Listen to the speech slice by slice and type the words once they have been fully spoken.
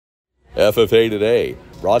FFA Today,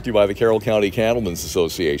 brought to you by the Carroll County Cattlemen's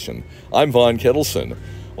Association. I'm Ketelsen.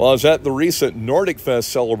 Well, I was at the recent Nordic Fest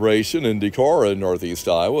celebration in Decorah, Northeast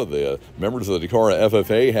Iowa. The members of the Decorah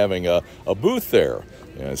FFA having a booth there.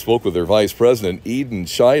 And I spoke with their Vice President, Eden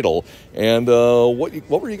Schiedel. And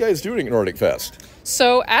what were you guys doing at Nordic Fest?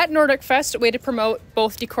 So at Nordic Fest, a way to promote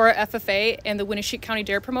both Decorah FFA and the Winneshiek County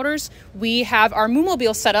Dairy Promoters, we have our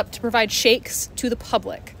MooMobile set up to provide shakes to the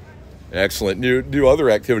public. Excellent. You do other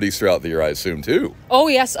activities throughout the year, I assume, too. Oh,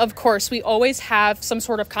 yes, of course. We always have some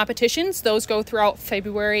sort of competitions. Those go throughout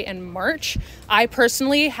February and March. I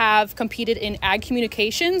personally have competed in ag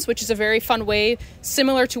communications, which is a very fun way,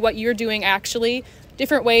 similar to what you're doing, actually.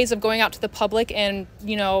 Different ways of going out to the public and,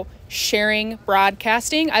 sharing,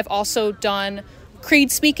 broadcasting. I've also done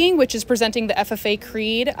creed speaking, which is presenting the FFA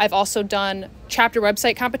creed. I've also done chapter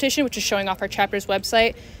website competition, which is showing off our chapter's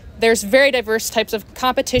website. There's very diverse types of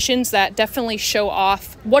competitions that definitely show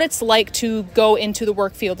off what it's like to go into the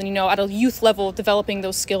work field and, at a youth level, developing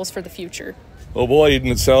those skills for the future. Oh boy, Eden,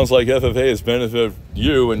 it sounds like FFA has benefited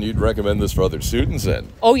you and you'd recommend this for other students then.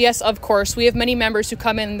 Oh yes, of course. We have many members who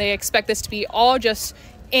come in and they expect this to be all just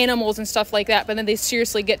animals and stuff like that, but then they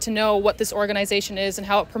seriously get to know what this organization is and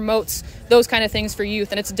how it promotes those kind of things for youth,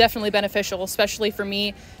 and it's definitely beneficial, especially for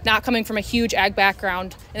me, not coming from a huge ag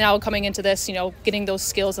background and now coming into this, getting those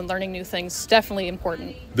skills and learning new things, definitely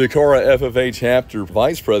important. Decorah FFA Chapter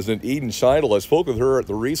Vice President Eden Schiedel. I spoke with her at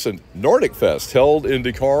the recent Nordic Fest held in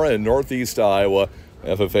Decorah in Northeast Iowa.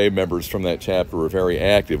 FFA members from that chapter were very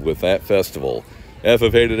active with that festival.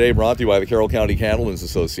 FFA Today brought to you by the Carroll County Cattlemen's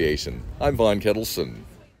Association. I'm Ketelsen.